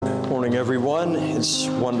Morning, everyone. It's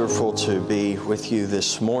wonderful to be with you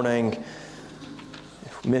this morning.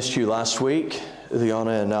 Missed you last week.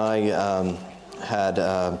 Liana and I had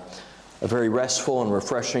a very restful and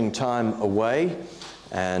refreshing time away,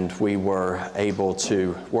 and we were able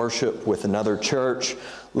to worship with another church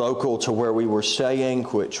local to where we were staying,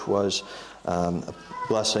 which was a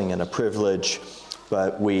blessing and a privilege.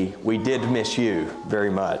 But we did miss you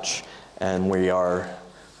very much, and we are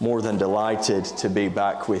more than delighted to be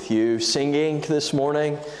back with you, singing this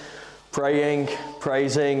morning, praying,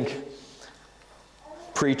 praising,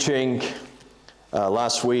 preaching.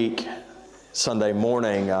 Last week, Sunday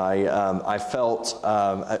morning, I felt,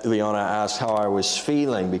 Liana asked how I was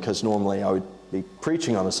feeling, because normally I would be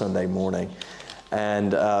preaching on a Sunday morning.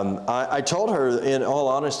 And I told her, in all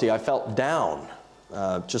honesty, I felt down,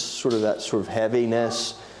 just sort of that sort of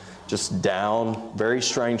heaviness, just down, very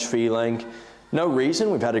strange feeling. No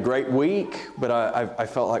reason. We've had a great week, but I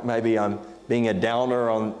felt like maybe I'm being a downer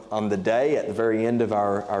on the day at the very end of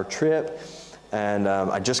our trip. And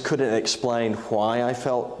I just couldn't explain why I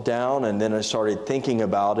felt down. And then I started thinking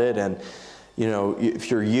about it. And, you know, if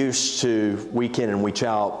you're used to week in and week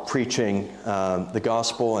out preaching the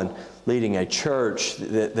gospel and leading a church,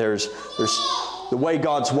 there's the way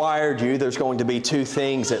God's wired you, there's going to be two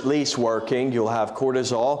things at least working. You'll have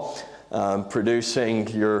cortisol, producing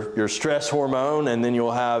your stress hormone, and then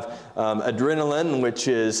you'll have adrenaline, which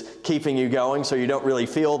is keeping you going, so you don't really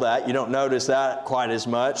feel that. You don't notice that quite as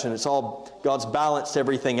much, and it's all, God's balanced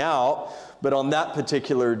everything out. But on that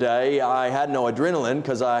particular day, I had no adrenaline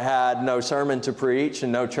because I had no sermon to preach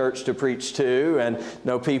and no church to preach to and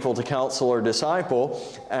no people to counsel or disciple.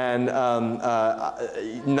 And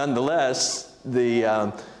nonetheless,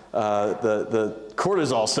 the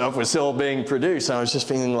cortisol stuff was still being produced. I was just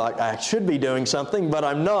feeling like I should be doing something, but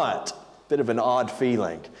I'm not. Bit of an odd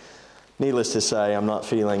feeling. Needless to say, I'm not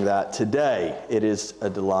feeling that today. It is a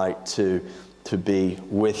delight to be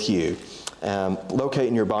with you. Locate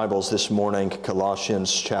in your Bibles this morning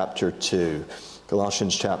Colossians chapter 2.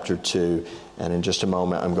 Colossians chapter 2, and in just a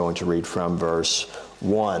moment I'm going to read from verse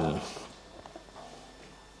 1.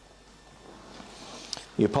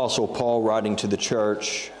 The Apostle Paul, writing to the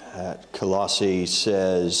church at Colossae,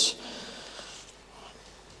 says,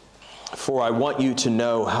 "For I want you to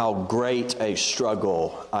know how great a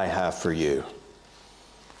struggle I have for you,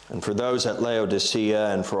 and for those at Laodicea,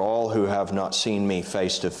 and for all who have not seen me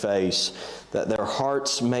face to face, that their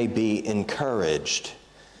hearts may be encouraged,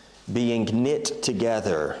 being knit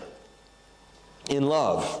together in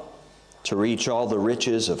love, to reach all the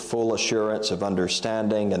riches of full assurance of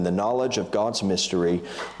understanding and the knowledge of God's mystery,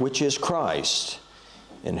 which is Christ,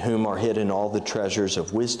 in whom are hidden all the treasures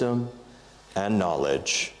of wisdom and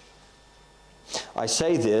knowledge. I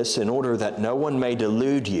say this in order that no one may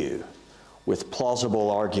delude you with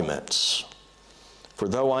plausible arguments. For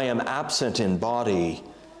though I am absent in body,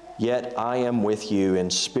 yet I am with you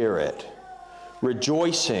in spirit,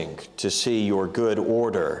 rejoicing to see your good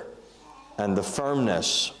order and the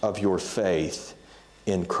firmness of your faith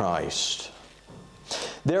in Christ.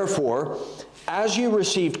 Therefore, as you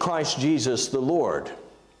received Christ Jesus the Lord,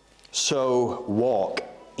 so walk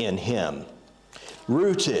in Him,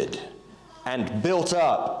 rooted and built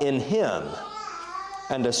up in Him,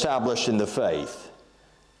 and established in the faith,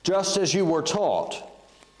 just as you were taught,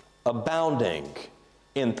 abounding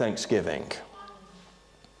in thanksgiving.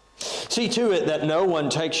 See to it that no one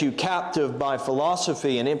takes you captive by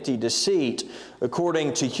philosophy and empty deceit,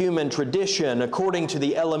 according to human tradition, according to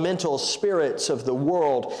the elemental spirits of the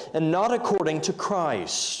world, and not according to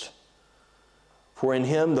Christ. For in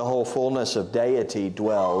Him the whole fullness of deity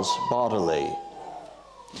dwells bodily.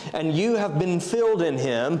 And you have been filled in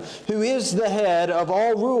Him, who is the head of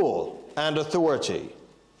all rule and authority.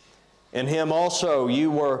 In Him also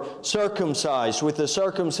you were circumcised with the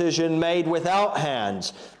circumcision made without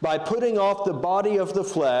hands, by putting off the body of the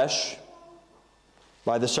flesh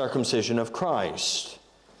by the circumcision of Christ,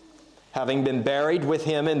 having been buried with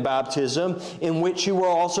Him in baptism, in which you were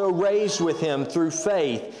also raised with Him through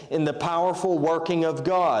faith in the powerful working of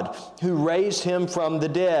God, who raised Him from the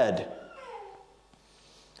dead.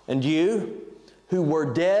 And you, who were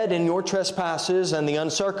dead in your trespasses and the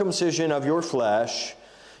uncircumcision of your flesh,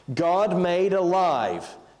 God made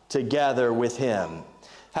alive together with Him,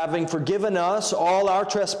 having forgiven us all our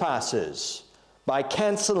trespasses, by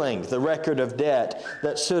canceling the record of debt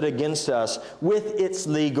that stood against us with its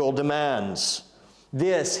legal demands.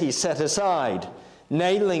 This He set aside,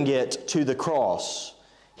 nailing it to the cross.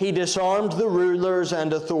 He disarmed the rulers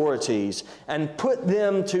and authorities and put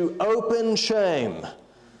them to open shame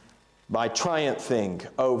by triumphing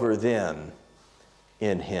over them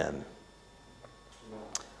in Him."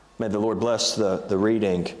 May the Lord bless the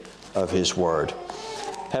reading of His Word.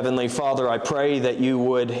 Heavenly Father, I pray that you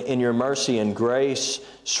would, in your mercy and grace,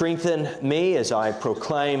 strengthen me as I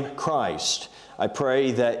proclaim Christ. I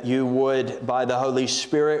pray that you would, by the Holy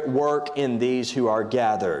Spirit, work in these who are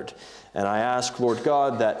gathered. And I ask, Lord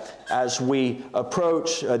God, that as we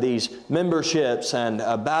approach these memberships and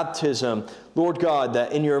baptism, Lord God,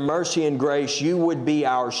 that in your mercy and grace you would be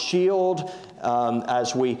our shield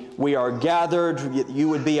as we are gathered. You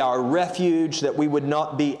would be our refuge, that we would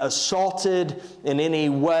not be assaulted in any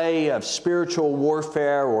way of spiritual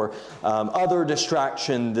warfare or other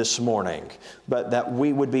distraction this morning, but that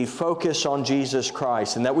we would be focused on Jesus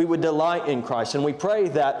Christ and that we would delight in Christ. And we pray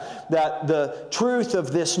that the truth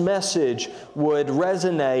of this message would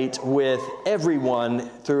resonate with everyone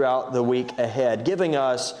throughout the week ahead, giving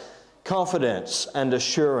us confidence and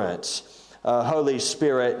assurance. Holy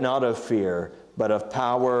Spirit, not of fear, but of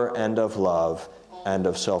power and of love and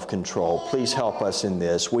of self-control. Please help us in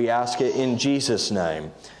this. We ask it in Jesus'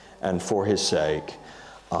 name and for His sake.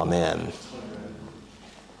 Amen.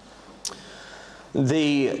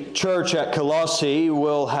 The church at Colossae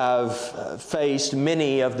will have faced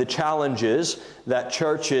many of the challenges that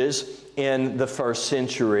churches in the first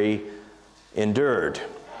century endured.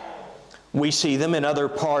 We see them in other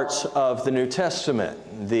parts of the New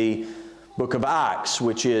Testament. The book of Acts,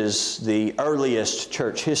 which is the earliest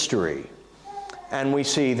church history. And we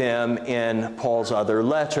see them in Paul's other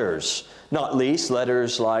letters, not least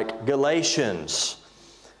letters like Galatians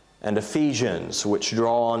and Ephesians, which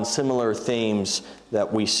draw on similar themes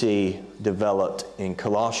that we see developed in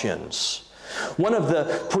Colossians. One of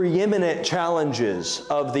the preeminent challenges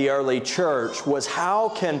of the early church was how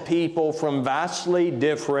can people from vastly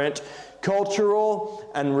different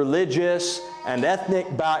cultural and religious and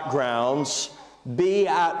ethnic backgrounds be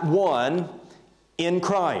at one in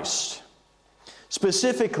Christ?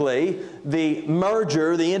 Specifically, the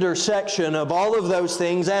merger, the intersection of all of those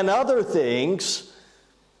things and other things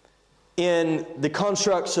in the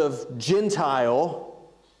constructs of Gentile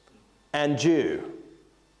and Jew.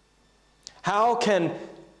 How can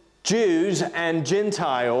Jews and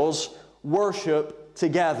Gentiles worship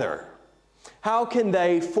together? How can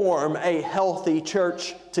they form a healthy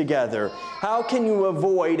church together? How can you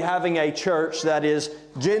avoid having a church that is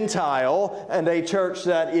Gentile and a church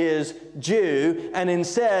that is Jew, and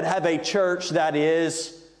instead have a church that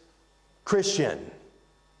is Christian?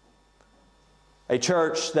 A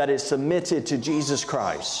church that is submitted to Jesus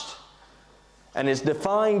Christ and is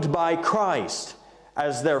defined by Christ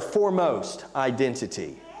as their foremost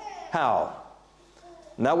identity. How?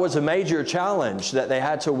 And that was a major challenge that they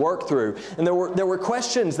had to work through. And there were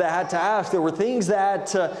questions they had to ask. There were things they had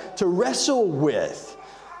to wrestle with.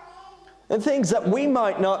 And things that we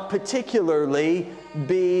might not particularly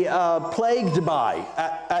be plagued by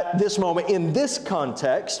at this moment in this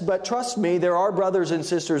context. But trust me, there are brothers and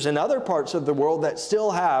sisters in other parts of the world that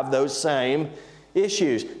still have those same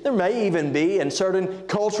issues. There may even be, in certain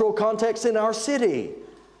cultural contexts in our city,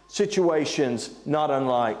 situations not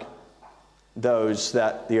unlike those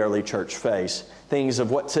that the early church faced. Things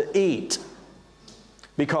of what to eat,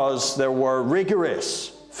 because there were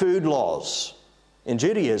rigorous food laws in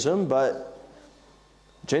Judaism, but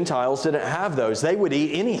Gentiles didn't have those. They would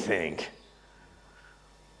eat anything.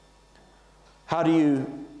 How do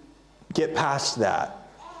you get past that?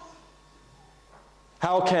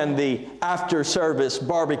 How can the after-service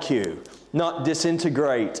barbecue not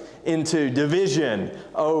disintegrate into division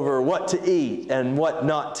over what to eat and what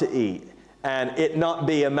not to eat, and it not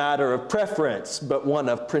be a matter of preference, but one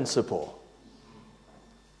of principle?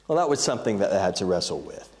 Well, that was something that they had to wrestle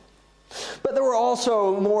with. But there were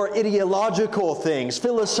also more ideological things,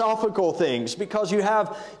 philosophical things, because you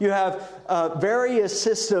have various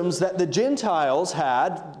systems that the Gentiles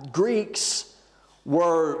had. Greeks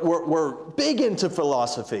were big into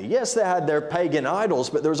philosophy. Yes, they had their pagan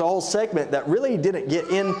idols, but there was a whole segment that really didn't get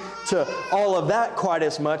into all of that quite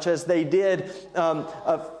as much as they did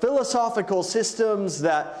philosophical systems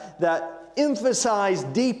that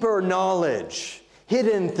emphasized deeper knowledge,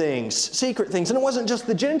 hidden things, secret things. And it wasn't just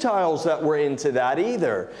the Gentiles that were into that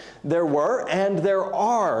either. There were and there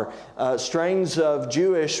are strains of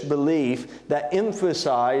Jewish belief that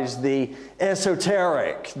emphasize the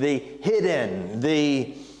esoteric, the hidden,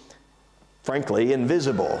 the, frankly,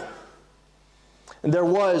 invisible. And there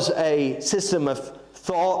was a system of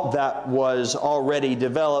thought that was already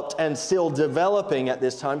developed and still developing at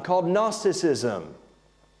this time called Gnosticism,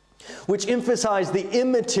 which emphasized the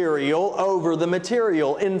immaterial over the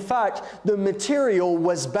material. In fact, the material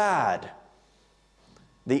was bad.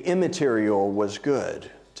 The immaterial was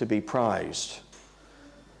good, to be prized.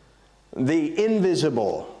 The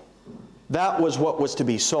invisible That was what was to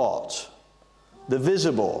be sought. The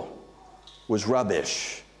visible was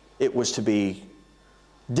rubbish. It was to be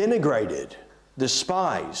denigrated,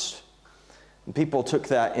 despised. And people took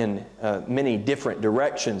that in many different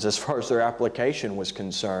directions as far as their application was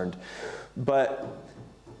concerned. But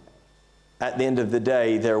at the end of the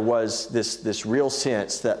day, there was this real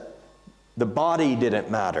sense that the body didn't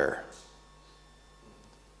matter,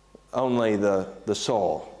 only the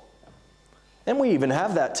soul. And we even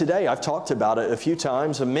have that today. I've talked about it a few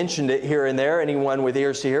times. I've mentioned it here and there. Anyone with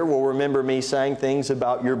ears to hear will remember me saying things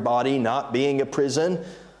about your body not being a prison.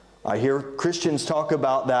 I hear Christians talk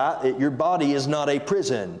about that. Your body is not a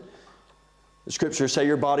prison. The Scriptures say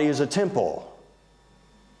your body is a temple.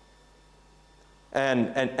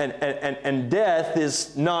 And death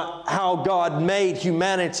is not how God made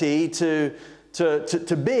humanity to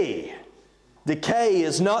be. Decay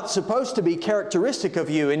is not supposed to be characteristic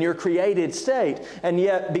of you in your created state, and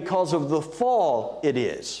yet because of the fall, it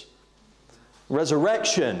is.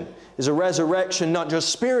 Resurrection is a resurrection not just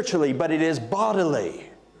spiritually, but it is bodily.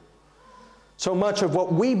 So much of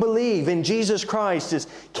what we believe in Jesus Christ is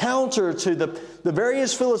counter to the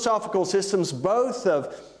various philosophical systems, both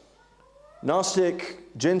of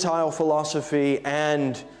Gnostic Gentile philosophy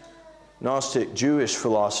and Gnostic Jewish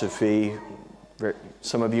philosophy.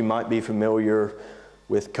 Some of you might be familiar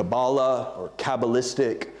with Kabbalah or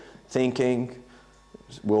Kabbalistic thinking.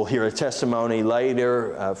 We'll hear a testimony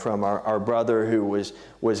later from our brother who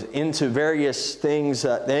was into various things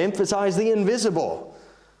that emphasize the invisible,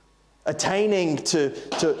 attaining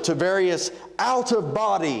to various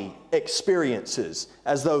out-of-body experiences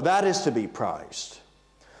as though that is to be prized.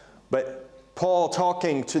 But Paul,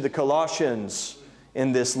 talking to the Colossians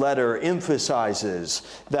in this letter, emphasizes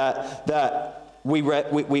that we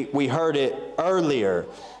heard it earlier,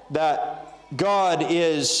 that God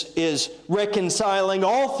is reconciling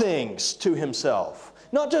all things to Himself.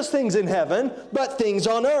 Not just things in heaven, but things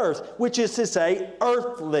on earth, which is to say,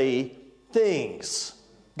 earthly things.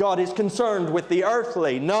 God is concerned with the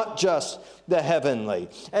earthly, not just the heavenly.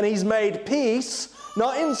 And He's made peace,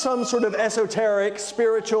 not in some sort of esoteric,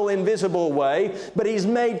 spiritual, invisible way, but He's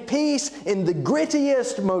made peace in the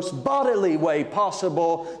grittiest, most bodily way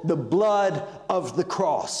possible, the blood of the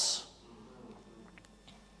cross.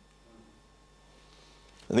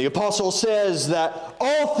 And the apostle says that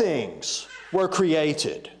all things were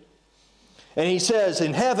created. And he says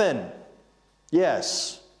in heaven,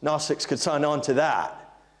 yes, Gnostics could sign on to that,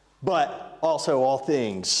 but also all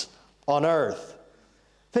things on earth.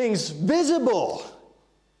 Things visible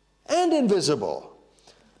and invisible.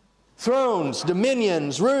 Thrones,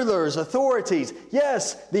 dominions, rulers, authorities.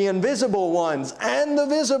 Yes, the invisible ones and the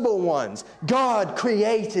visible ones. God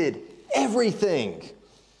created everything.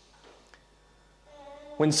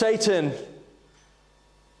 When Satan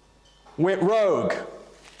went rogue,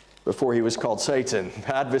 before he was called Satan,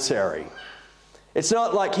 adversary, it's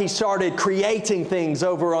not like he started creating things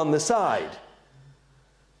over on the side.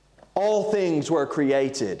 All things were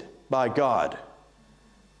created by God.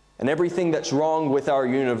 And everything that's wrong with our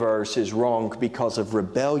universe is wrong because of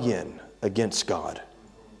rebellion against God.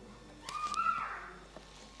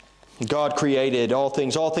 God created all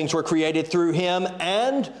things. All things were created through Him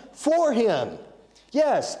and for Him.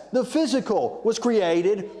 Yes, the physical was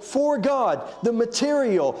created for God. The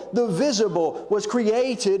material, the visible, was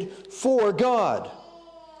created for God.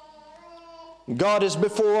 God is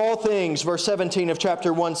before all things, verse 17 of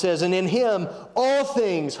chapter 1 says, and in Him all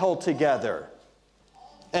things hold together.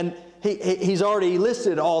 And he's already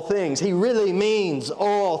listed all things. He really means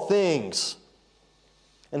all things.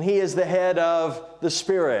 And He is the head of the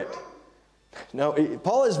Spirit. No,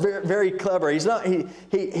 Paul is very, very clever.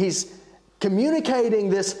 He's communicating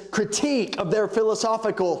this critique of their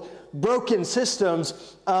philosophical broken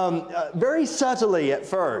systems very subtly at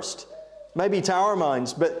first. Maybe to our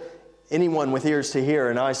minds, but anyone with ears to hear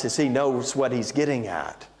and eyes to see knows what he's getting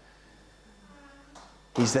at.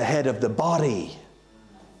 He's the head of the body,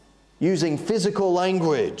 using physical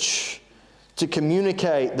language to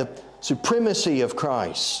communicate the supremacy of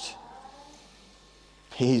Christ.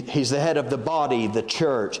 He's the head of the body, the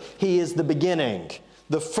church. He is the beginning,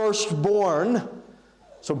 the firstborn.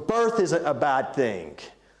 So birth is a bad thing.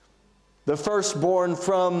 The firstborn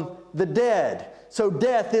from the dead. So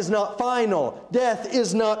death is not final. Death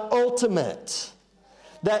is not ultimate.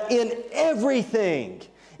 That in everything,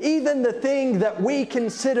 even the thing that we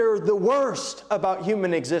consider the worst about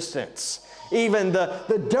human existence, even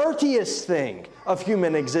the dirtiest thing of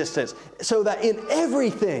human existence, so that in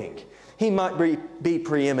everything He might be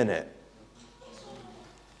preeminent.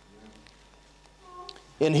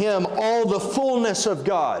 In Him, all the fullness of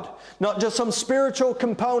God. Not just some spiritual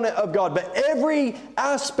component of God, but every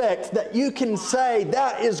aspect that you can say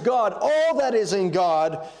that is God, all that is in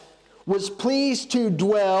God, was pleased to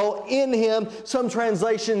dwell in Him. Some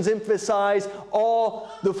translations emphasize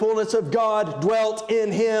all the fullness of God dwelt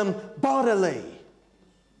in Him bodily.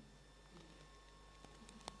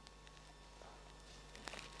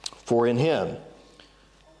 For in Him,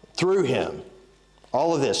 through Him,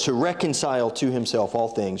 all of this, to reconcile to Himself all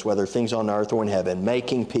things, whether things on earth or in heaven,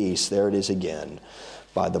 making peace, there it is again,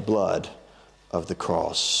 by the blood of the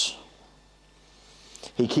cross.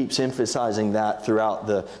 He keeps emphasizing that throughout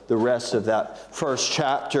the rest of that first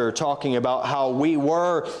chapter, talking about how we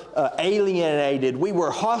were alienated, we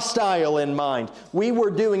were hostile in mind, we were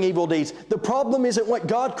doing evil deeds. The problem isn't what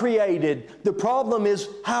God created, the problem is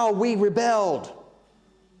how we rebelled.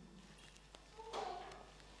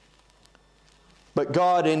 But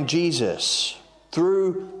God in Jesus,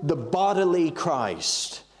 through the bodily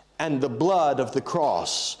Christ and the blood of the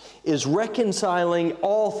cross, is reconciling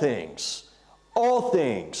all things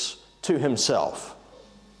to Himself.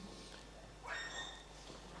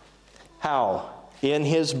 How? In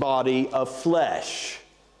His body of flesh,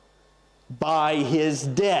 by His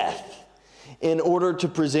death, in order to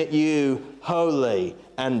present you holy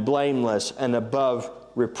and blameless and above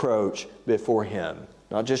reproach before Him.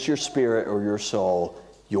 Not just your spirit or your soul,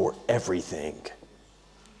 your everything.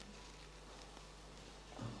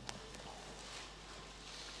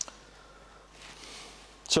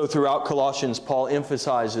 So throughout Colossians, Paul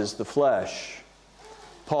emphasizes the flesh.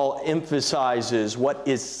 Paul emphasizes what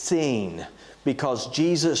is seen, because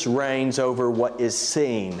Jesus reigns over what is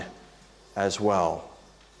seen as well.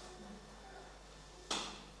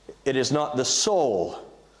 It is not the soul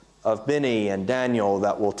of Benny and Daniel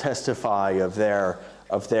that will testify of their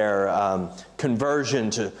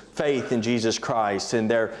conversion to faith in Jesus Christ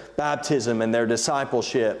and their baptism and their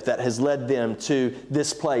discipleship that has led them to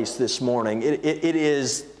this place this morning. It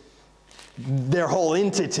is their whole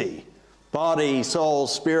entity, body, soul,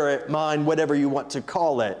 spirit, mind, whatever you want to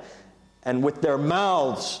call it. And with their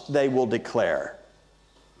mouths they will declare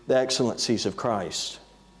the excellencies of Christ.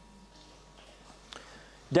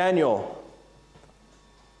 David.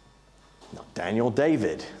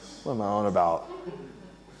 What am I on about?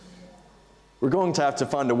 We're going to have to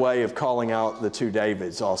find a way of calling out the two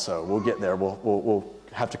Davids also. We'll get there. We'll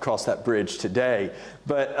have to cross that bridge today.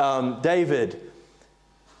 But David,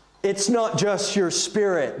 it's not just your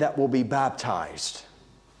spirit that will be baptized.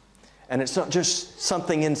 And it's not just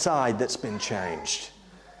something inside that's been changed.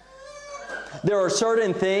 There are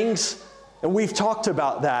certain things, and we've talked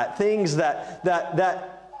about that, things that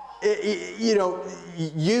you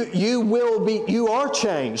are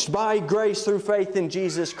changed by grace through faith in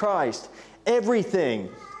Jesus Christ. Everything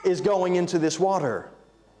is going into this water.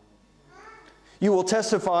 You will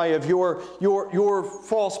testify of your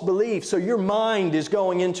false beliefs. So your mind is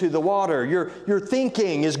going into the water. Your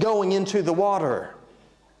thinking is going into the water.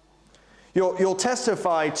 You'll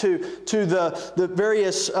testify to the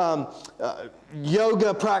various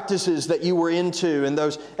yoga practices that you were into and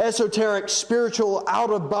those esoteric spiritual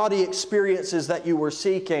out-of-body experiences that you were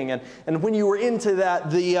seeking. And when you were into that,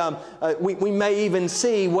 we may even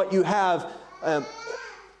see what you have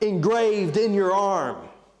engraved in your arm.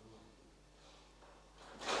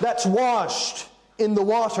 That's washed in the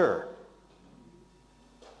water.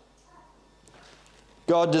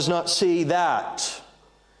 God does not see that.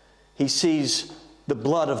 He sees the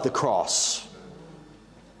blood of the cross.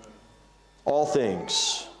 All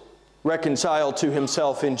things reconciled to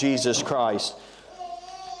Himself in Jesus Christ.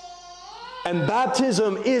 And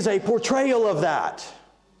baptism is a portrayal of that.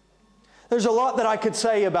 There's a lot that I could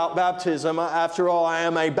say about baptism. After all, I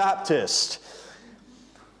am a Baptist.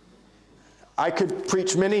 I could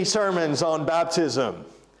preach many sermons on baptism,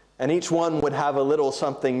 and each one would have a little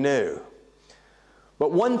something new.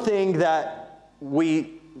 But one thing that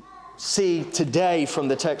we see today from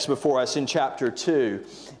the text before us in chapter 2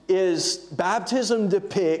 is baptism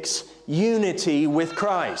depicts unity with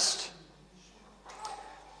Christ.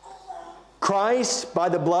 Christ, by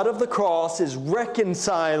the blood of the cross, is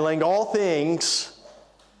reconciling all things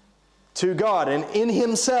to God and in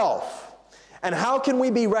Himself. And how can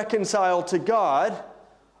we be reconciled to God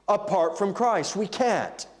apart from Christ? We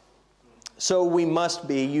can't. So we must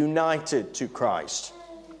be united to Christ.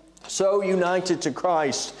 So united to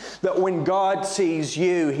Christ that when God sees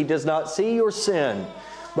you, He does not see your sin,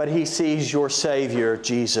 but He sees your Savior,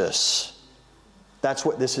 Jesus. That's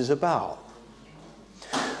what this is about.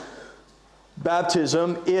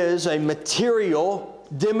 Baptism is a material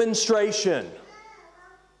demonstration,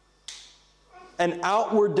 an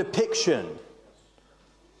outward depiction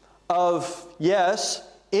of, yes,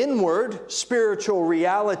 inward spiritual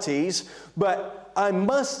realities, but I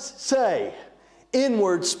must say,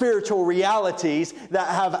 inward spiritual realities that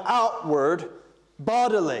have outward,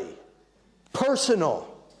 bodily, personal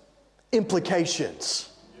implications.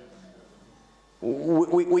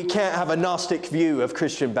 We can't have a Gnostic view of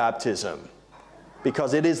Christian baptism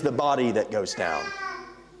because it is the body that goes down.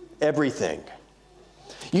 Everything.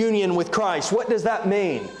 Union with Christ. What does that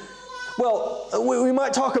mean? Well, we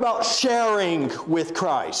might talk about sharing with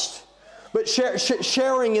Christ, but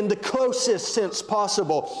sharing in the closest sense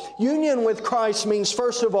possible. Union with Christ means,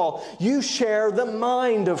 first of all, you share the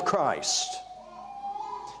mind of Christ.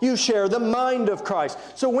 You share the mind of Christ.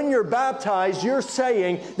 So when you're baptized, you're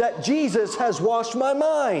saying that Jesus has washed my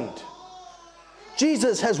mind.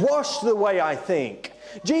 Jesus has washed the way I think.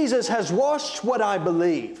 Jesus has washed what I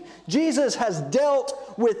believe. Jesus has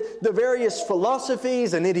dealt with the various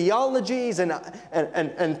philosophies and ideologies and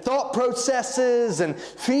thought processes and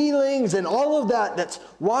feelings and all of that that's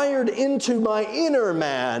wired into my inner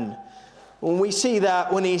man. When we see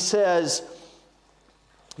that, when he says,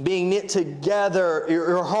 being knit together,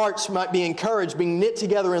 your hearts might be encouraged, being knit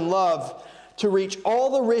together in love, to reach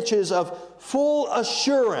all the riches of full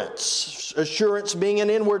assurance. Assurance being an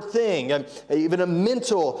inward thing, and even a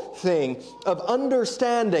mental thing, of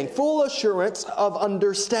understanding. Full assurance of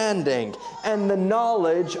understanding. And the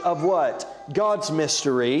knowledge of what? God's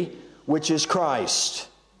mystery, which is Christ,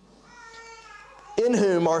 in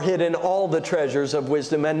whom are hidden all the treasures of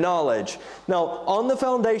wisdom and knowledge. Now, on the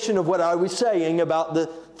foundation of what I was saying about the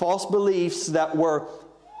false beliefs that were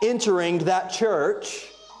entering that church,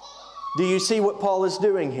 do you see what Paul is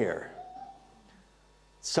doing here?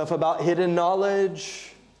 Stuff about hidden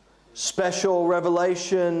knowledge, special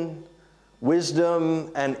revelation,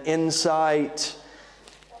 wisdom and insight,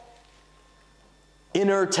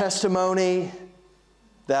 inner testimony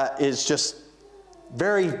that is just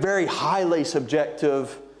very, very highly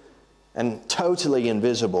subjective and totally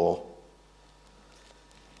invisible.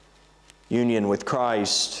 Union with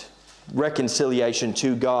Christ, reconciliation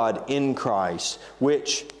to God in Christ,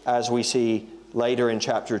 which, as we see later in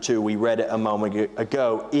chapter 2, we read it a moment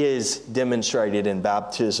ago, is demonstrated in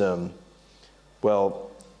baptism. Well,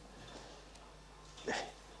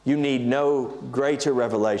 you need no greater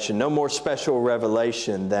revelation, no more special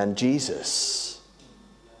revelation than Jesus.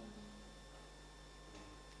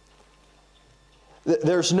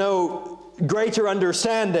 There's no greater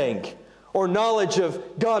understanding or knowledge of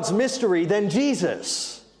God's mystery than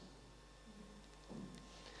Jesus.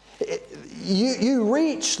 You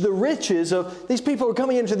reach the riches of... These people are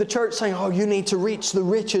coming into the church saying, oh, you need to reach the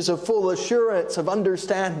riches of full assurance of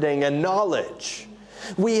understanding and knowledge.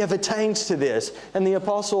 We have attained to this. And the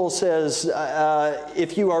apostle says,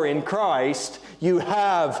 if you are in Christ, you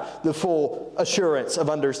have the full assurance of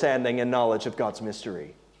understanding and knowledge of God's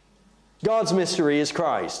mystery. God's mystery is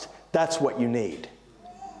Christ. That's what you need.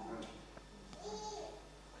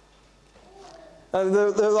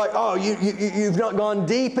 They're like, oh, you've not gone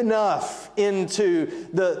deep enough into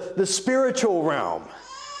the spiritual realm,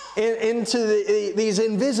 into these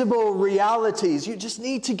invisible realities. You just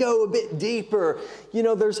need to go a bit deeper. You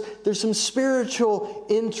know, there's some spiritual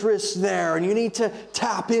interest there, and you need to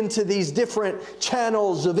tap into these different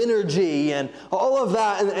channels of energy and all of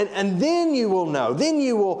that, and then you will know. Then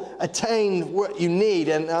you will attain what you need.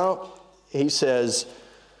 And now he says,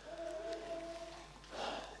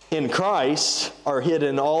 in Christ are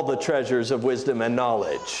hidden all the treasures of wisdom and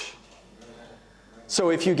knowledge. So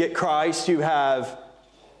if you get Christ, you have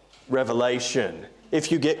revelation.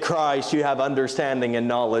 If you get Christ, you have understanding and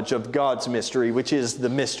knowledge of God's mystery, which is the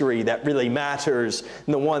mystery that really matters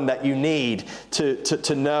and the one that you need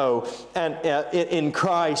to know. And in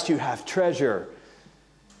Christ, you have treasure.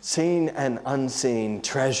 Seen and unseen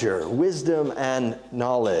treasure. Wisdom and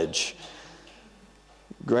knowledge.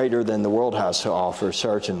 Greater than the world has to offer,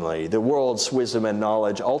 certainly. The world's wisdom and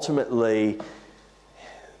knowledge ultimately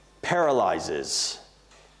paralyzes,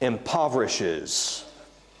 impoverishes,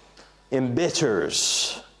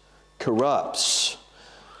 embitters, corrupts.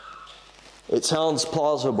 It sounds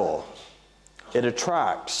plausible. It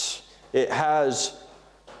attracts. It has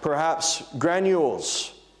perhaps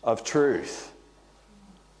granules of truth.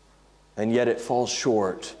 And yet it falls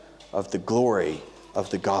short of the glory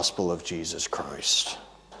of the gospel of Jesus Christ.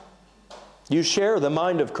 You share the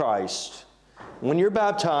mind of Christ. When you're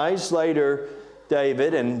baptized later,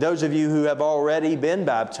 David, and those of you who have already been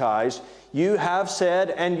baptized, you have said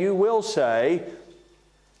and you will say,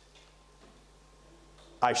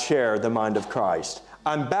 I share the mind of Christ.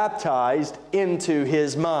 I'm baptized into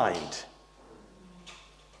His mind,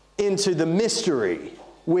 into the mystery,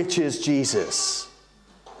 which is Jesus.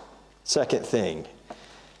 Second thing,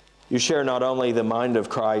 you share not only the mind of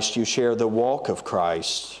Christ, you share the walk of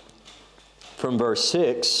Christ. From verse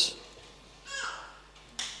 6,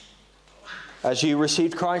 as you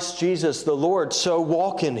received Christ Jesus the Lord, so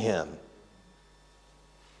walk in Him.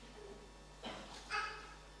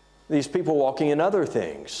 These people walking in other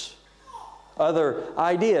things, other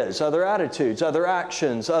ideas, other attitudes, other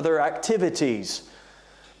actions, other activities.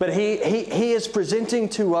 But he is presenting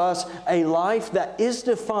to us a life that is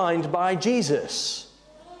defined by Jesus.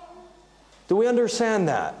 Do we understand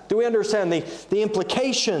that? Do we understand the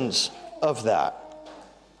implications of that?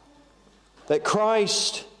 That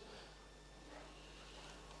Christ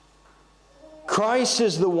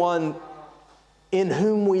is the one in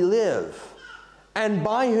whom we live, and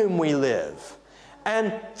by whom we live,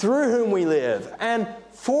 and through whom we live, and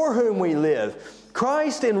for whom we live.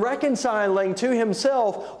 Christ, in reconciling to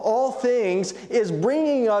Himself all things, is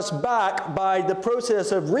bringing us back by the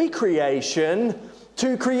process of recreation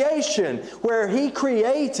to creation, where He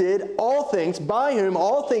created all things, by whom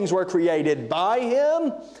all things were created by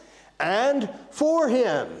Him and for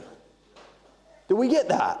Him. Do we get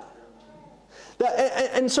that?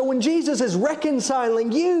 And so when Jesus is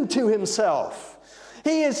reconciling you to Himself,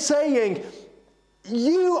 He is saying,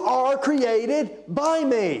 you are created by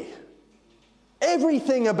me.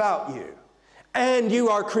 Everything about you. And you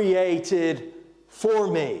are created for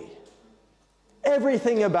me.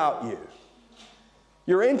 Everything about you.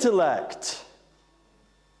 Your intellect,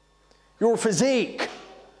 your physique,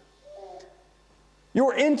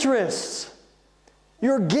 your interests,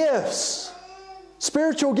 your gifts,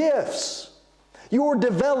 spiritual gifts, your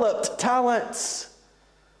developed talents,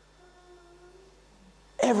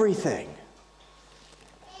 everything.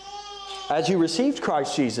 As you received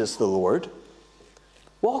Christ Jesus the Lord,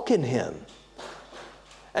 walk in Him.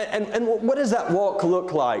 And what does that walk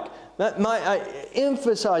look like? I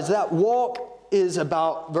emphasize that walk is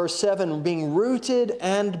about, verse 7, being rooted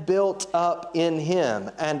and built up in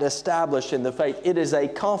Him and established in the faith. It is a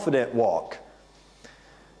confident walk.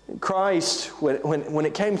 Christ, when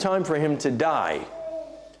it came time for Him to die,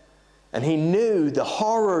 and He knew the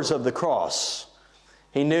horrors of the cross,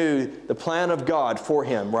 He knew the plan of God for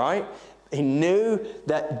Him, right? He knew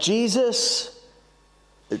that Jesus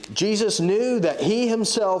knew that He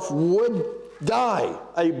Himself would die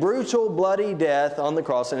a brutal, bloody death on the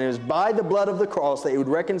cross, and it was by the blood of the cross that He would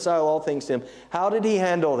reconcile all things to Him. How did He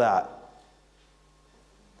handle that?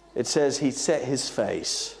 It says He set His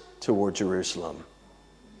face toward Jerusalem.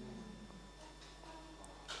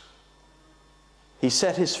 He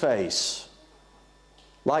set His face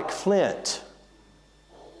like flint,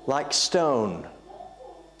 like stone.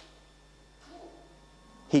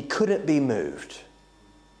 He couldn't be moved.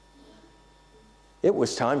 It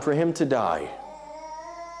was time for Him to die.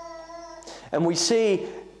 And we see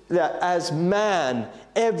that as man,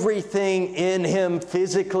 everything in Him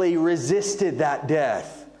physically resisted that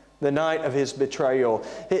death the night of His betrayal.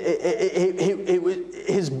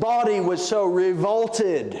 His body was so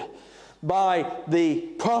revolted by the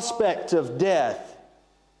prospect of death,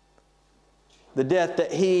 the death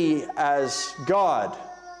that He, as God,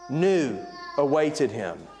 knew awaited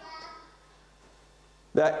Him,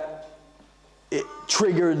 that it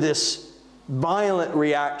triggered this violent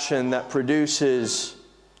reaction that produces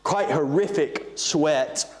quite horrific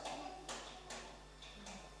sweat,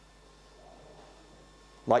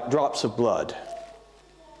 like drops of blood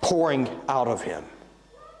pouring out of Him.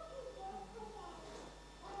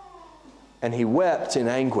 And He wept in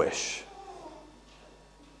anguish,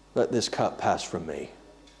 "Let this cup pass from me."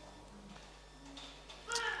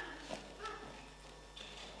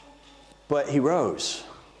 But He rose.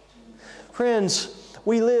 Friends,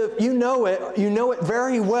 we live, you know it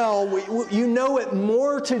very well. You know it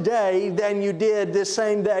more today than you did this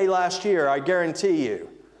same day last year, I guarantee you.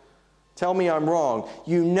 Tell me I'm wrong.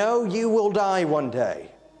 You know you will die one day.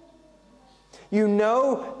 You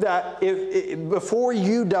know that before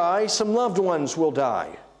you die, some loved ones will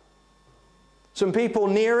die. Some people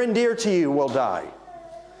near and dear to you will die.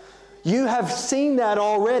 You have seen that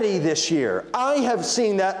already this year. I have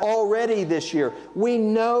seen that already this year. We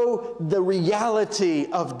know the reality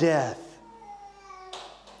of death.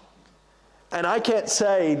 And I can't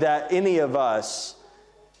say that any of us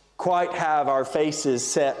quite have our faces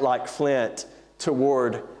set like flint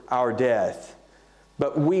toward our death.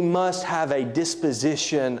 But we must have a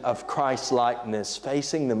disposition of Christ-likeness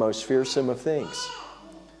facing the most fearsome of things.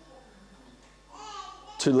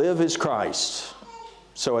 To live is Christ.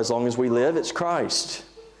 So as long as we live, it's Christ.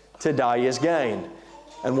 To die is gain.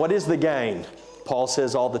 And what is the gain? Paul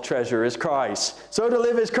says all the treasure is Christ. So to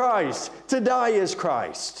live is Christ. To die is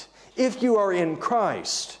Christ. If you are in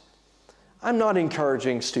Christ, I'm not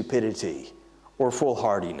encouraging stupidity or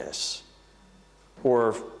foolhardiness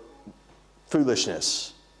or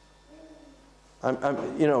foolishness.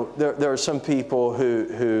 There are some people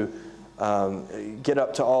who get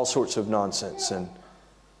up to all sorts of nonsense and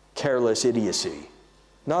careless idiocy.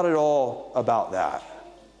 Not at all about that.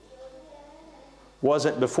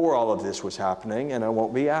 Wasn't before all of this was happening, and I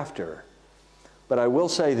won't be after. But I will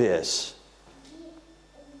say this.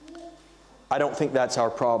 I don't think that's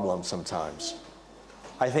our problem sometimes.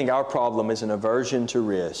 I think our problem is an aversion to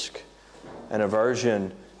risk, an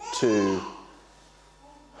aversion to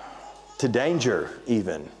danger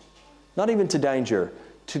even. Not even to danger,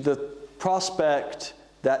 to the prospect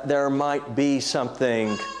that there might be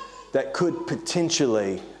something that could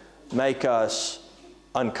potentially make us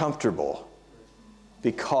uncomfortable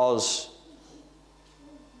because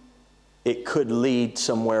it could lead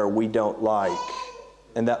somewhere we don't like,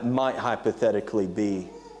 and that might hypothetically be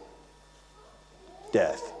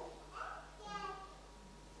death.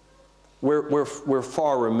 We're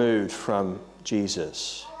far removed from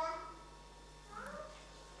Jesus.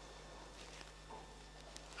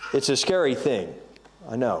 It's a scary thing,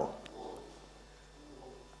 I know.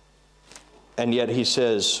 And yet he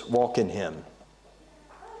says, walk in Him.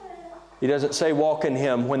 He doesn't say walk in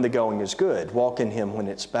Him when the going is good. Walk in Him when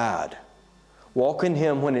it's bad. Walk in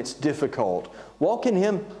Him when it's difficult. Walk in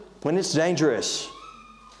Him when it's dangerous.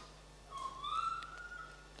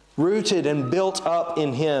 Rooted and built up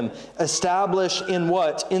in Him. Established in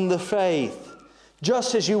what? In the faith.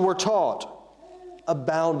 Just as you were taught.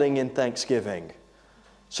 Abounding in thanksgiving.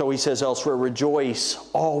 So he says elsewhere, rejoice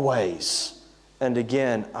always. And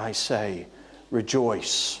again, I say,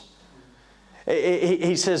 rejoice.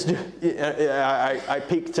 He says, I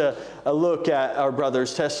peeked a look at our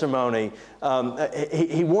brother's testimony.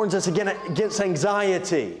 He warns us again against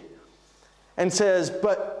anxiety and says,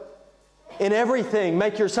 but in everything,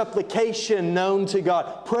 make your supplication known to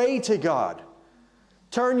God. Pray to God.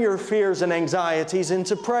 Turn your fears and anxieties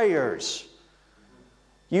into prayers.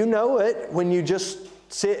 You know it when you just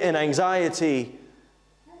sit in anxiety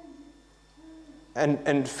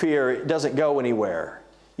and fear. It doesn't go anywhere.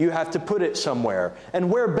 You have to put it somewhere. And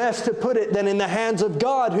where best to put it than in the hands of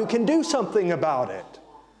God, who can do something about it?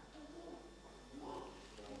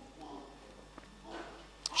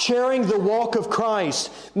 Sharing the walk of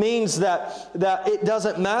Christ means that it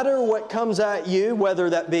doesn't matter what comes at you, whether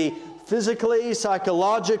that be physically,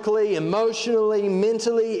 psychologically, emotionally,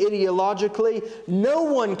 mentally, ideologically. No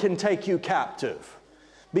one can take you captive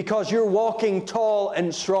because you're walking tall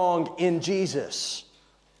and strong in Jesus.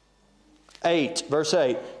 8, verse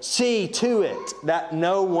 8. See to it that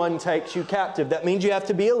no one takes you captive. That means you have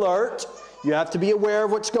to be alert. You have to be aware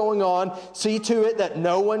of what's going on. See to it that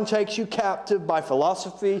no one takes you captive by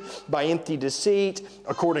philosophy, by empty deceit,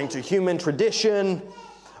 according to human tradition,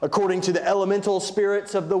 according to the elemental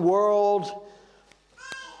spirits of the world,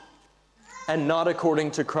 and not according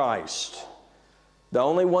to Christ. The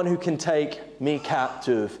only one who can take me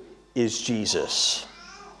captive is Jesus.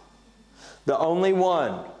 The only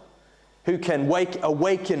one who can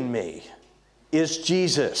awaken me is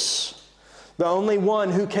Jesus. The only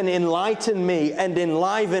one who can enlighten me and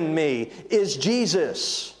enliven me is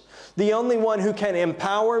Jesus. The only one who can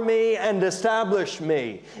empower me and establish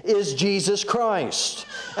me is Jesus Christ.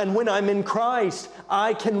 And when I'm in Christ,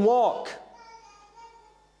 I can walk.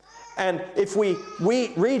 And if we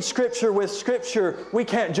read Scripture with Scripture, we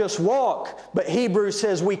can't just walk, but Hebrews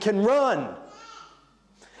says we can run.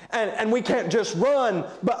 And we can't just run,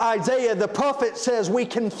 but Isaiah the prophet says we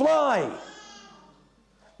can fly.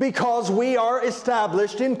 Because we are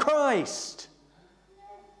established in Christ.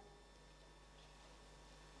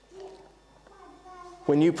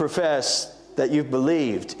 When you profess that you've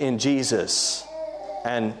believed in Jesus,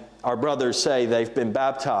 and our brothers say they've been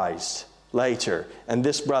baptized later, and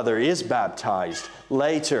this brother is baptized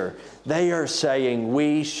later, they are saying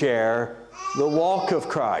we share the walk of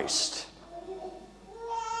Christ.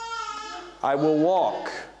 I will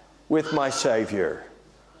walk with my Savior.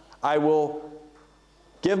 I will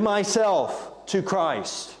give myself to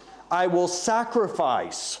Christ. I will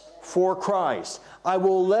sacrifice for Christ. I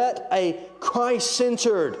will let a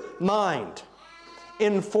Christ-centered mind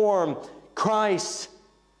inform Christ's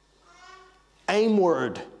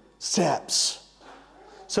aimward steps,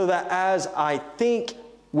 so that as I think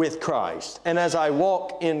with Christ and as I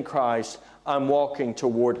walk in Christ, I'm walking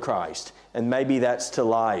toward Christ. And maybe that's to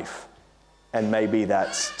life, and maybe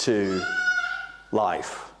that's to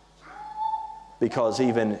life. Because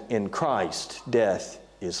even in Christ, death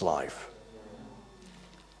is life.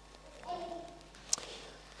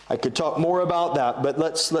 I could talk more about that, but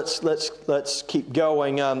let's keep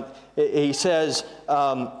going. He says,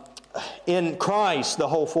 in Christ the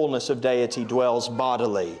whole fullness of deity dwells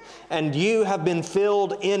bodily, and you have been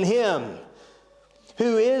filled in Him,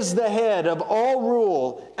 who is the head of all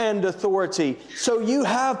rule and authority. So you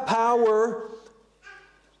have power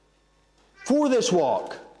for this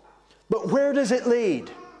walk. But where does it lead?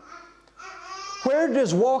 Where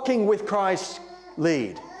does walking with Christ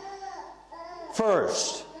lead?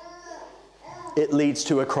 First, it leads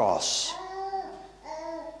to a cross.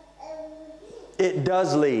 It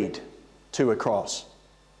does lead to a cross.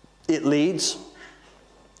 It leads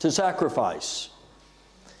to sacrifice.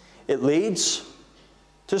 It leads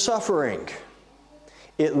to suffering.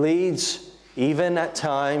 It leads, even at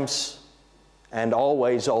times and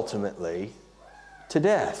always ultimately, to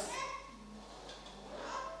death.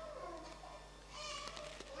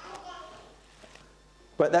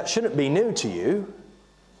 But that shouldn't be new to you,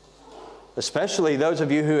 especially those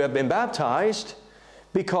of you who have been baptized,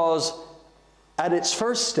 because at its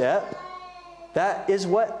first step, that is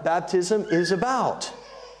what baptism is about.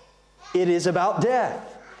 It is about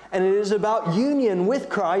death, and it is about union with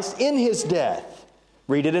Christ in His death.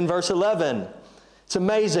 Read it in verse 11. It's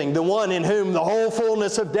amazing. The one in whom the whole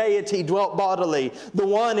fullness of deity dwelt bodily, the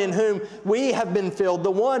one in whom we have been filled,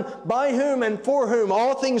 the one by whom and for whom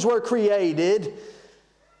all things were created,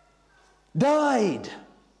 died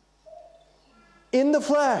in the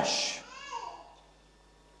flesh.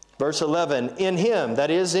 Verse 11, in Him, that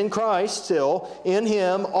is in Christ still, in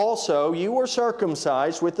Him also you were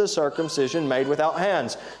circumcised with the circumcision made without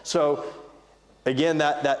hands. So again,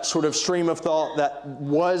 that sort of stream of thought that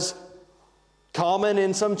was common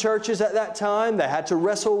in some churches at that time. They had to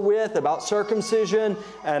wrestle with about circumcision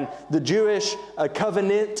and the Jewish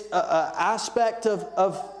covenant aspect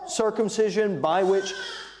of circumcision, by which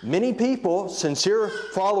many people, sincere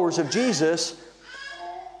followers of Jesus,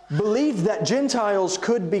 believed that Gentiles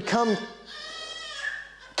could become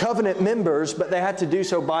covenant members, but they had to do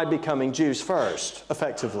so by becoming Jews first,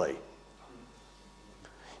 effectively.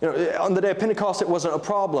 You know, on the day of Pentecost, it wasn't a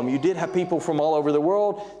problem. You did have people from all over the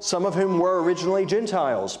world, some of whom were originally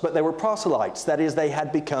Gentiles, but they were proselytes. That is, they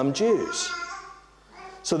had become Jews.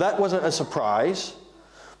 So that wasn't a surprise.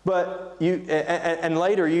 But and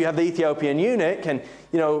later you have the Ethiopian eunuch, and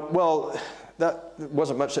well, that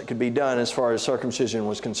wasn't much that could be done as far as circumcision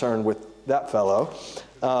was concerned with that fellow.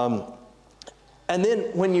 And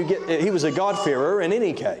then when you get, he was a God-fearer in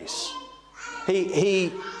any case.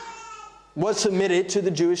 He was submitted to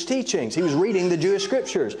the Jewish teachings. He was reading the Jewish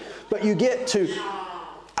scriptures. But you get to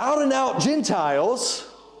out-and-out Gentiles,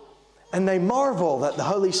 and they marvel that the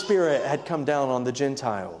Holy Spirit had come down on the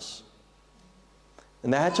Gentiles.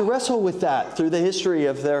 And they had to wrestle with that through the history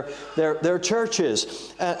of their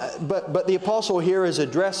churches. But the apostle here is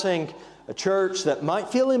addressing a church that might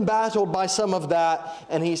feel embattled by some of that.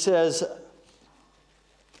 And he says,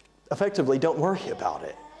 effectively, don't worry about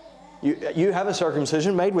it. You have a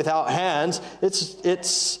circumcision made without hands.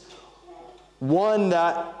 It's one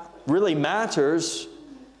that really matters.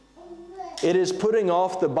 It is putting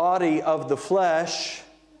off the body of the flesh,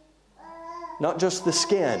 not just the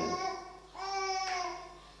skin.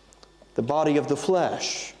 The body of the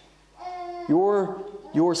flesh.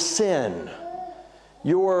 Your sin.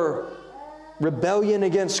 Your rebellion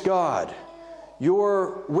against God.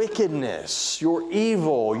 Your wickedness. Your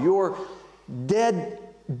evil. Your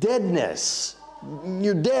deadness.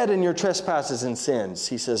 You're dead in your trespasses and sins,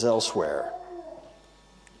 he says elsewhere.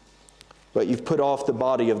 But you've put off the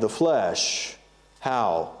body of the flesh.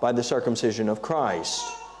 How? By the circumcision of Christ.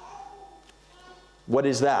 What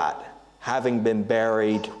is that? Having been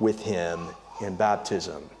buried with Him in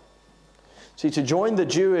baptism. See, to join the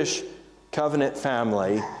Jewish covenant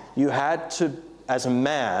family, you had to, as a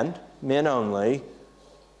man, men only,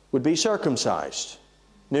 would be circumcised,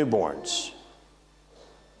 newborns.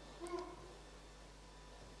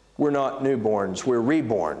 We're not newborns, we're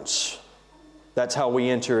reborns. That's how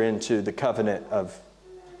we enter into the covenant of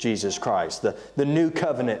Jesus Christ, the new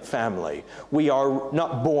covenant family. We are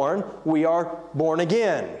not born, we are born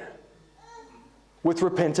again, with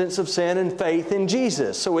repentance of sin and faith in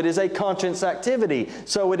Jesus. So it is a conscience activity.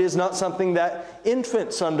 So it is not something that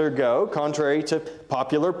infants undergo, contrary to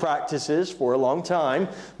popular practices for a long time,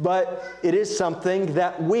 but it is something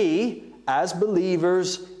that we, as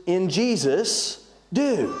believers in Jesus,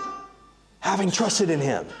 do, having trusted in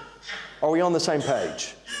Him. Are we on the same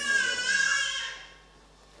page?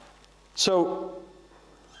 So,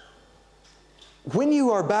 when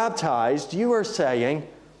you are baptized, you are saying,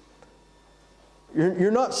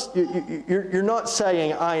 You're not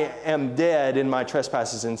saying, I am dead in my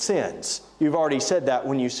trespasses and sins. You've already said that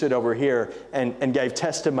when you stood over here and gave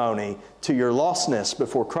testimony to your lostness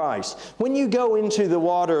before Christ. When you go into the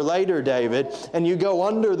water later, David, and you go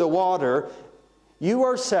under the water, you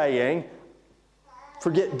are saying,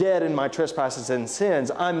 forget dead in my trespasses and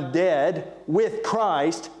sins. I'm dead with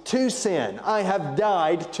Christ to sin. I have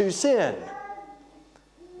died to sin.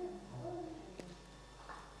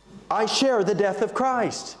 I share the death of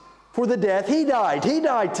Christ. For the death He died. He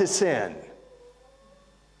died to sin.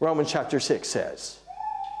 Romans chapter 6 says.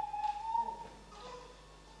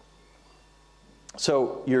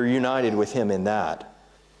 So you're united with Him in that.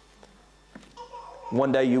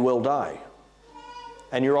 One day you will die.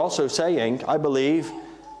 And you're also saying, I believe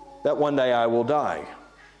that one day I will die.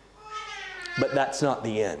 But that's not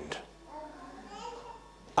the end.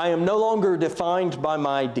 I am no longer defined by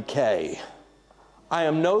my decay. I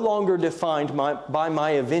am no longer defined by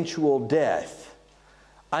my eventual death.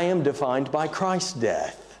 I am defined by Christ's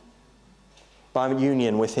death, by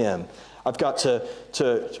union with Him. I've got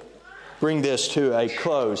to bring this to a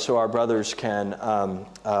close so our brothers can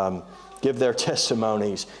give their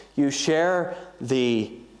testimonies. You share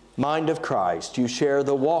the mind of Christ. You share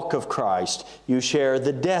the walk of Christ. You share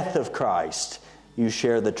the death of Christ. You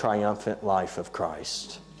share the triumphant life of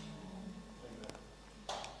Christ.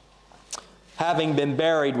 Having been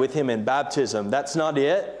buried with Him in baptism. That's not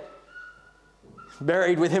it.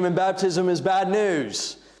 Buried with Him in baptism is bad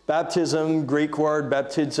news. Baptism, Greek word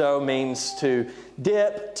baptizo, means to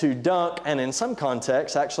dip, to dunk, and in some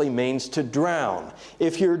contexts actually means to drown.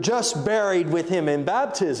 If you're just buried with Him in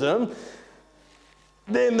baptism,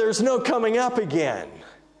 then there's no coming up again.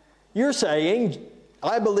 You're saying,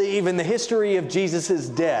 I believe in the history of Jesus'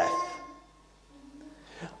 death,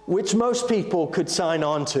 which most people could sign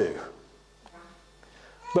on to.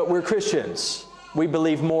 But we're Christians. We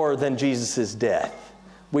believe more than Jesus' death.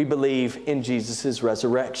 We believe in Jesus'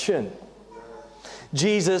 resurrection.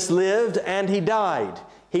 Jesus lived and He died.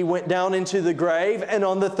 He went down into the grave, and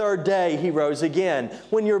on the third day He rose again.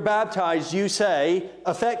 When you're baptized, you say,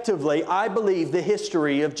 effectively, I believe the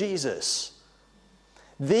history of Jesus.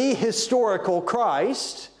 The historical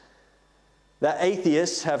Christ that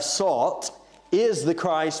atheists have sought is the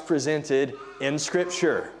Christ presented in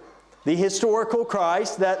Scripture. The historical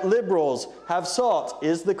Christ that liberals have sought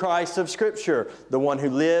is the Christ of Scripture, the one who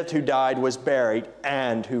lived, who died, was buried,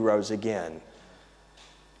 and who rose again.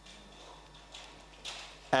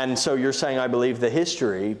 And so you're saying, I believe the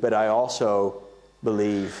history, but I also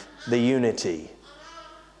believe the unity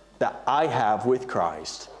that I have with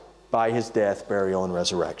Christ by His death, burial, and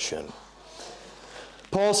resurrection.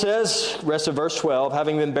 Paul says, rest of verse 12,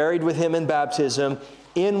 having been buried with Him in baptism,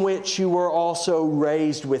 in which you were also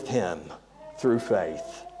raised with Him through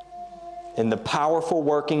faith, in the powerful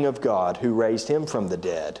working of God who raised Him from the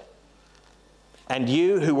dead. And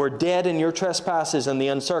you who were dead in your trespasses and the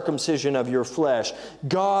uncircumcision of your flesh,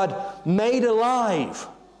 God made alive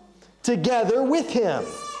together with Him,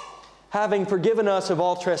 having forgiven us of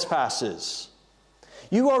all trespasses.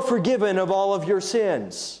 You are forgiven of all of your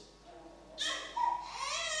sins.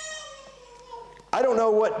 I don't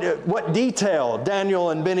know what detail Daniel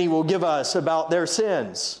and Benny will give us about their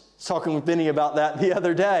sins. I was talking with Benny about that the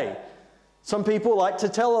other day. Some people like to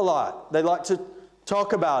tell a lot. They like to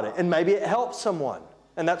talk about it, and maybe it helps someone,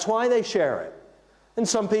 and that's why they share it. And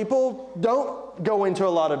some people don't go into a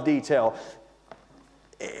lot of detail.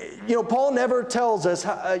 Paul never tells us,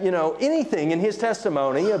 anything in his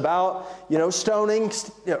testimony about, stoning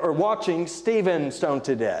or watching Stephen stoned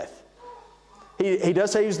to death. He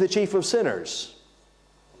does say he's the chief of sinners.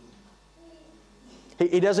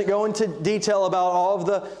 He doesn't go into detail about all of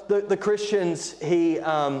the Christians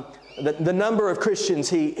the number of Christians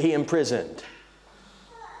he imprisoned.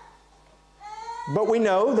 But we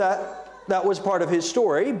know that was part of his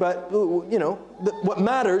story. But what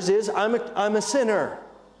matters is I'm a sinner.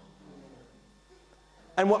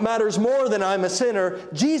 And what matters more than I'm a sinner,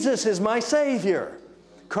 Jesus is my Savior.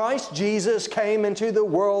 Christ Jesus came into the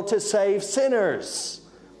world to save sinners,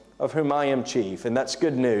 of whom I am chief. And that's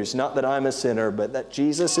good news. Not that I'm a sinner, but that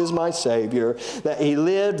Jesus is my Savior, that He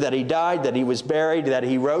lived, that He died, that He was buried, that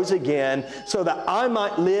He rose again, so that I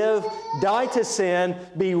might live, die to sin,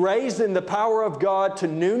 be raised in the power of God to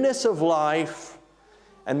newness of life,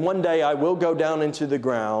 and one day I will go down into the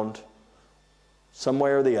ground, some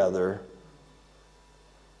way or the other,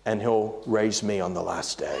 and He'll raise me on the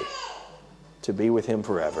last day to be with Him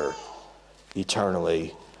forever,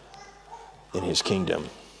 eternally in His kingdom.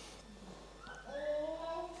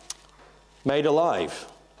 Made alive.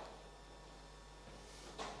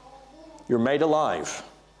 You're made alive.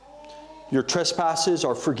 Your trespasses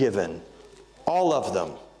are forgiven. All of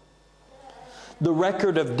them. The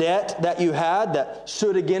record of debt that you had that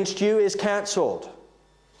stood against you is canceled.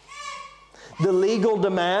 The legal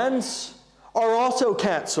demands are also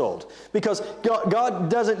canceled, because God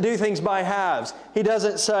doesn't do things by halves. He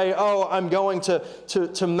doesn't say, oh, I'm going to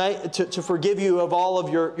forgive you of all of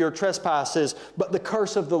your trespasses, but the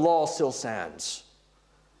curse of the law still stands.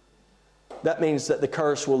 That means that the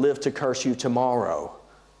curse will live to curse you tomorrow.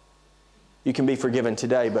 You can be forgiven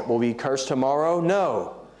today, but will be cursed tomorrow?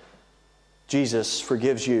 No. Jesus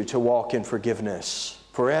forgives you to walk in forgiveness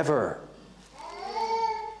forever.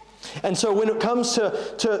 And so when it comes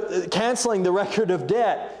to canceling the record of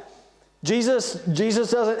debt, Jesus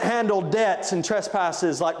doesn't handle debts and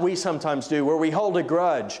trespasses like we sometimes do, where we hold a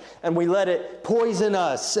grudge and we let it poison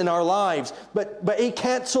us in our lives. But He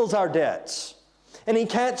cancels our debts. And He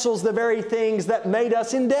cancels the very things that made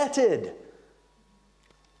us indebted.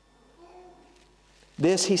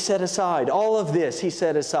 This He set aside. All of this He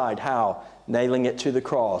set aside. How? Nailing it to the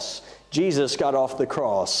cross. Jesus got off the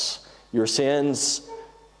cross. Your sins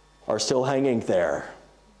are still hanging there.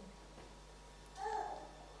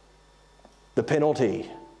 The penalty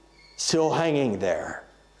still hanging there.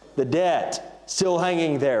 The debt still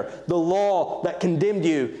hanging there. The law that condemned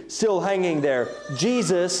you still hanging there.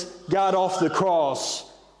 Jesus got off the cross,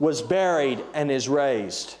 was buried, and is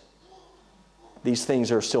raised. These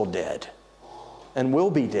things are still dead and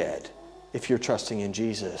will be dead if you're trusting in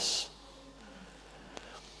Jesus.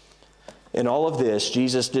 In all of this,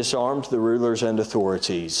 Jesus disarmed the rulers and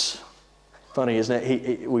authorities. Funny, isn't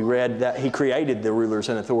it? We read that He created the rulers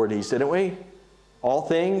and authorities, didn't we? All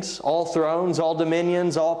things, all thrones, all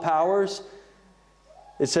dominions, all powers.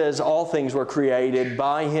 It says all things were created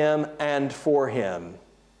by Him and for Him.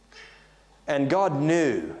 And God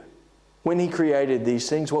knew when He created these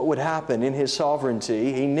things what would happen in His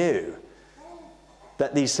sovereignty. He knew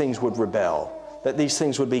that these things would rebel, that these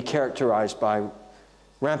things would be characterized by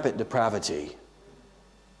rampant depravity.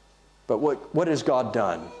 But what has God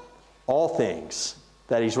done? All things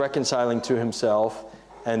that He's reconciling to Himself,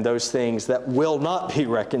 and those things that will not be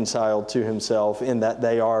reconciled to Himself, in that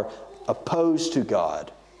they are opposed to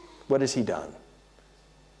God. What has He done?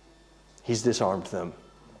 He's disarmed them.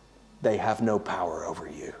 They have no power over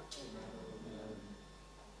you.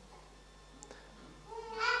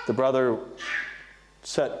 The brother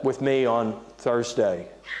sat with me on Thursday,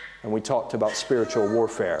 and we talked about spiritual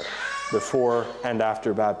warfare before and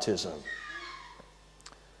after baptism.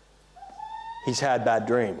 He's had bad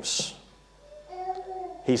dreams.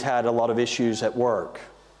 He's had a lot of issues at work.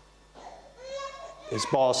 His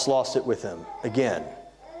boss lost it with him again.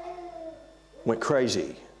 Went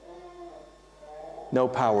crazy. No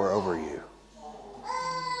power over you.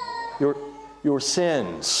 Your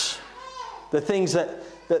sins, the things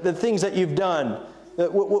that you've done,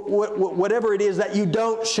 whatever it is that you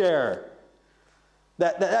don't share,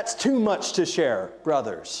 that's too much to share,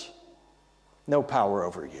 brothers. No power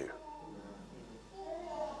over you.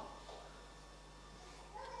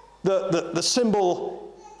 The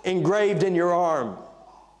symbol engraved in your arm,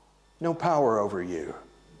 no power over you.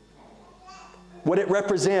 What it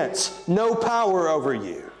represents, no power over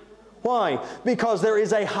you. Why? Because there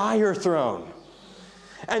is a higher throne.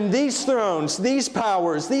 And these thrones, these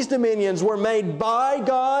powers, these dominions were made by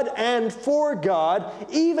God and for God,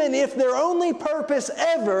 even if their only purpose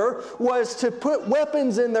ever was to put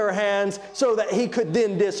weapons in their hands so that He could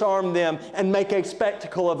then disarm them and make a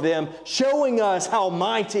spectacle of them, showing us how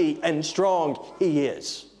mighty and strong He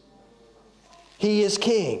is. He is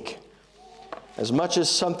King. As much as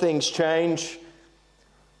some things change,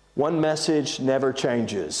 one message never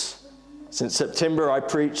changes. Since September, I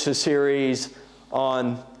preached a series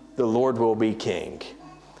on the Lord will be King.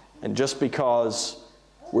 And just because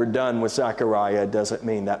we're done with Zechariah doesn't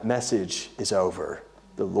mean that message is over.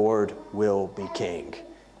 The Lord will be King.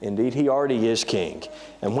 Indeed, He already is King.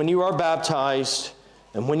 And when you are baptized,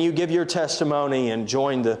 and when you give your testimony and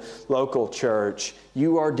join the local church,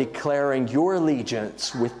 you are declaring your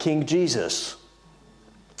allegiance with King Jesus.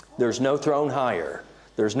 There's no throne higher.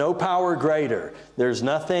 There's no power greater. There's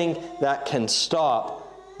nothing that can stop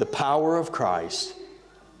the power of Christ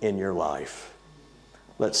in your life.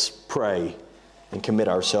 Let's pray and commit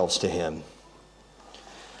ourselves to Him.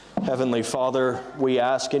 Heavenly Father, we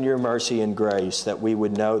ask in your mercy and grace that we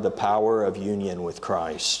would know the power of union with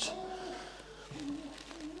Christ.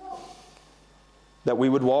 That we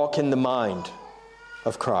would walk in the mind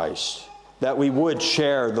of Christ. That we would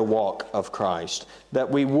share the walk of Christ. That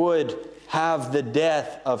we would have the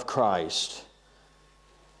death of Christ,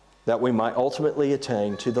 that we might ultimately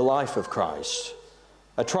attain to the life of Christ,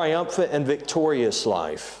 a triumphant and victorious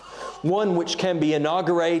life, one which can be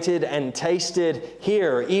inaugurated and tasted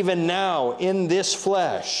here, even now, in this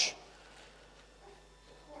flesh,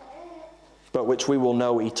 but which we will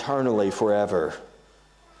know eternally forever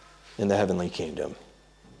in the heavenly kingdom.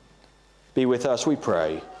 Be with us, we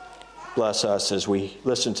pray. Bless us as we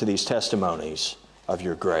listen to these testimonies of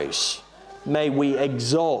your grace. May we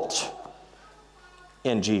exult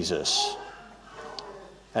in Jesus,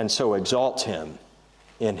 and so exalt him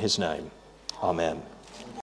in his name. Amen.